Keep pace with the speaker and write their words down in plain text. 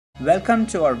Welcome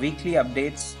to our weekly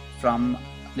updates from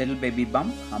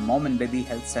Lilbabybump, a mom and baby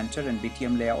health center in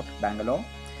BTM layout, Bangalore.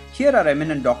 Here our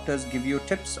eminent doctors give you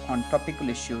tips on topical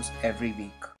issues every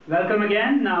week. Welcome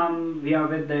again. We are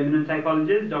with the eminent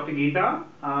psychologist, Dr. Geeta.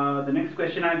 The next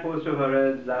question I pose to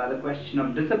her is the question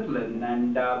of discipline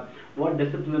and what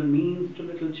discipline means to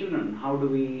little children. How do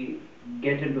we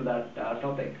get into that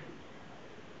topic?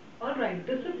 Alright,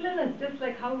 discipline is just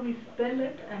like how we spell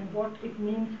it and what it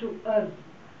means to us.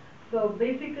 So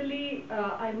basically,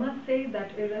 I must say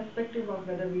that irrespective of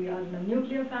whether we are in a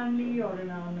nuclear family or in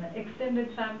an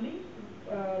extended family,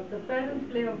 the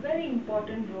parents play a very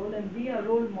important role and we are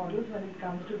role models when it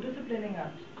comes to disciplining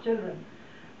our children.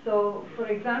 So, for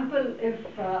example, if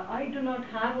I do not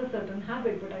have a certain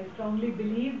habit, but I strongly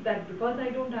believe that because I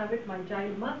don't have it, my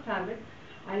child must have it,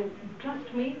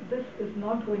 trust me, this is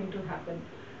not going to happen.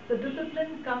 So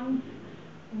discipline comes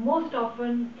most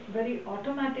often very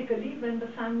automatically when the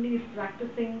family is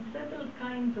practicing several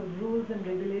kinds of rules and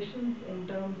regulations in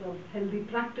terms of healthy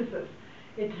practices.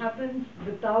 It happens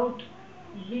without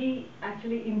we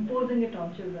actually imposing it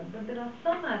on children. But there are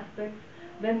some aspects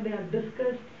when they are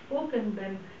discussed, spoken,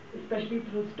 then especially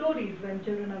through stories when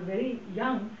children are very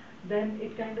young, then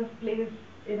it kind of plays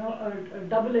a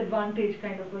double advantage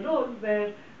kind of a role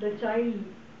where the child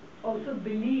also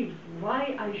believes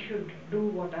why I should do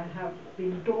what I have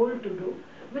been told to do,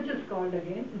 which is called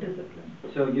again discipline.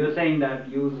 So you're saying that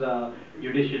use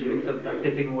judicious mix of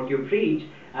practicing what you preach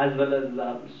as well as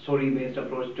story-based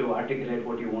approach to articulate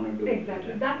what you want to do.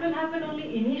 Exactly. That will happen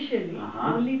only initially.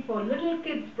 Only for little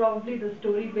kids probably the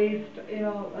story-based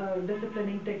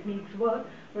disciplining techniques work.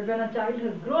 But when a child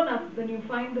has grown up, then you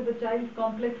find that the child's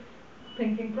complex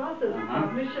thinking process,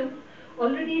 cognition,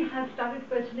 already has started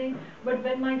questioning, but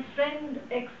when my friend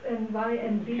X and Y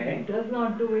and Z does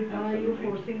not do it, why are you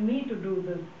forcing me to do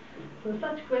this? So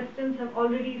such questions have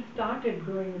already started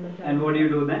growing in the child. And what do you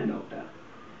do then, doctor?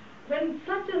 When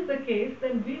such is the case,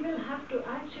 then we will have to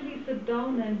actually sit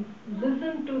down and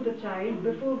listen to the child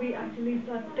before we actually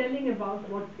start telling about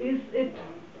what is it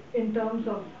in terms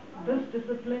of this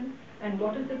discipline and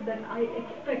what is it that I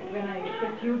expect when I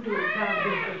expect you to have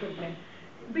this discipline.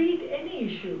 Be it any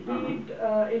issue, be it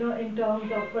in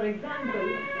terms of, for example,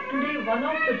 today one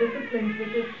of the disciplines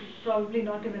which is probably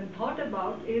not even thought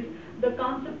about is the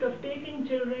concept of taking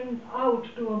children out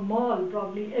to a mall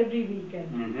probably every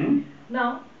weekend.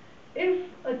 Now, if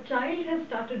a child has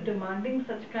started demanding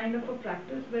such kind of a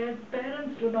practice where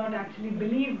parents do not actually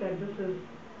believe that this is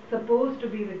supposed to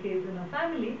be the case in a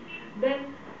family,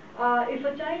 then if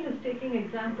a child is taking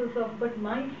examples of, but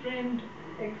my friend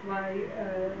XY,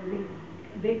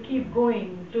 they keep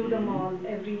going to the mall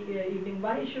every evening,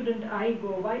 why shouldn't I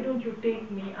go? Why don't you take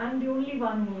me? I'm the only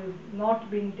one who is not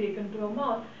being taken to a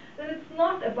mall. Then it's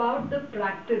not about the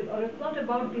practice or it's not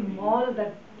about the mall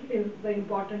that is the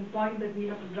important point that we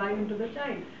have to drive into the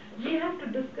child. We have to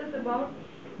discuss about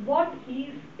what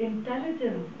is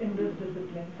intelligence in this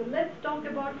discipline. So let's talk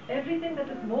about everything that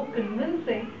is more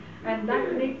convincing and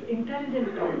that makes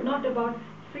intelligent talk, not about,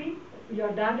 see,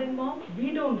 your dad and mom,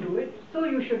 we don't do it, so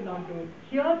you should not do it.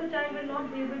 Here the child will not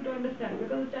be able to understand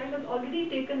because the child has already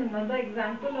taken another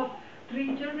example of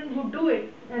 3 children who do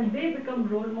it and they become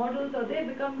role models or they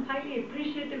become highly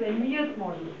appreciative, envious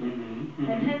models. And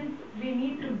hence we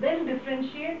need to then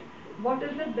differentiate what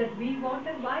is it that we want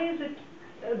and why is it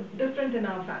different in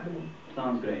our family.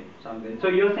 Sounds great. Sounds great. So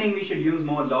you're saying we should use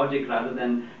more logic rather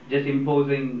than just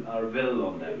imposing our will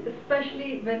on them.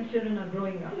 Especially when children are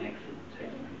growing up. Excellent.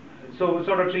 Excellent. So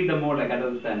sort of treat them more like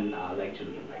adults than like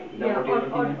children. Yeah, or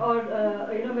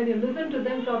when you listen to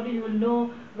them, probably you will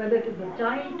know whether it is the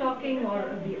child talking or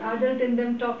the adult in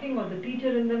them talking or the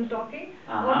teacher in them talking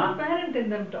or the parent in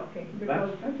them talking.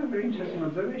 Because that's a very interesting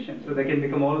observation. So they can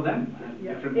become all of them.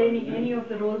 Yeah, any of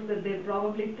the roles that they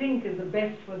probably think is the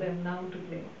best for them now to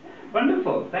play.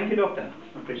 Wonderful. Thank you, doctor.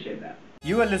 Appreciate that.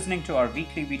 You are listening to our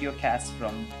weekly video cast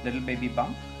from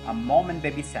Lilbabybump, a mom and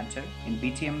baby center in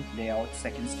BTM layout,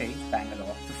 2nd stage,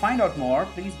 Bangalore. To find out more,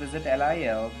 please visit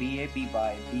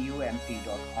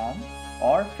lilbabybump.com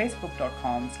or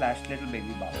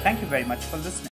facebook.com/littlebabybump. Thank you very much for listening.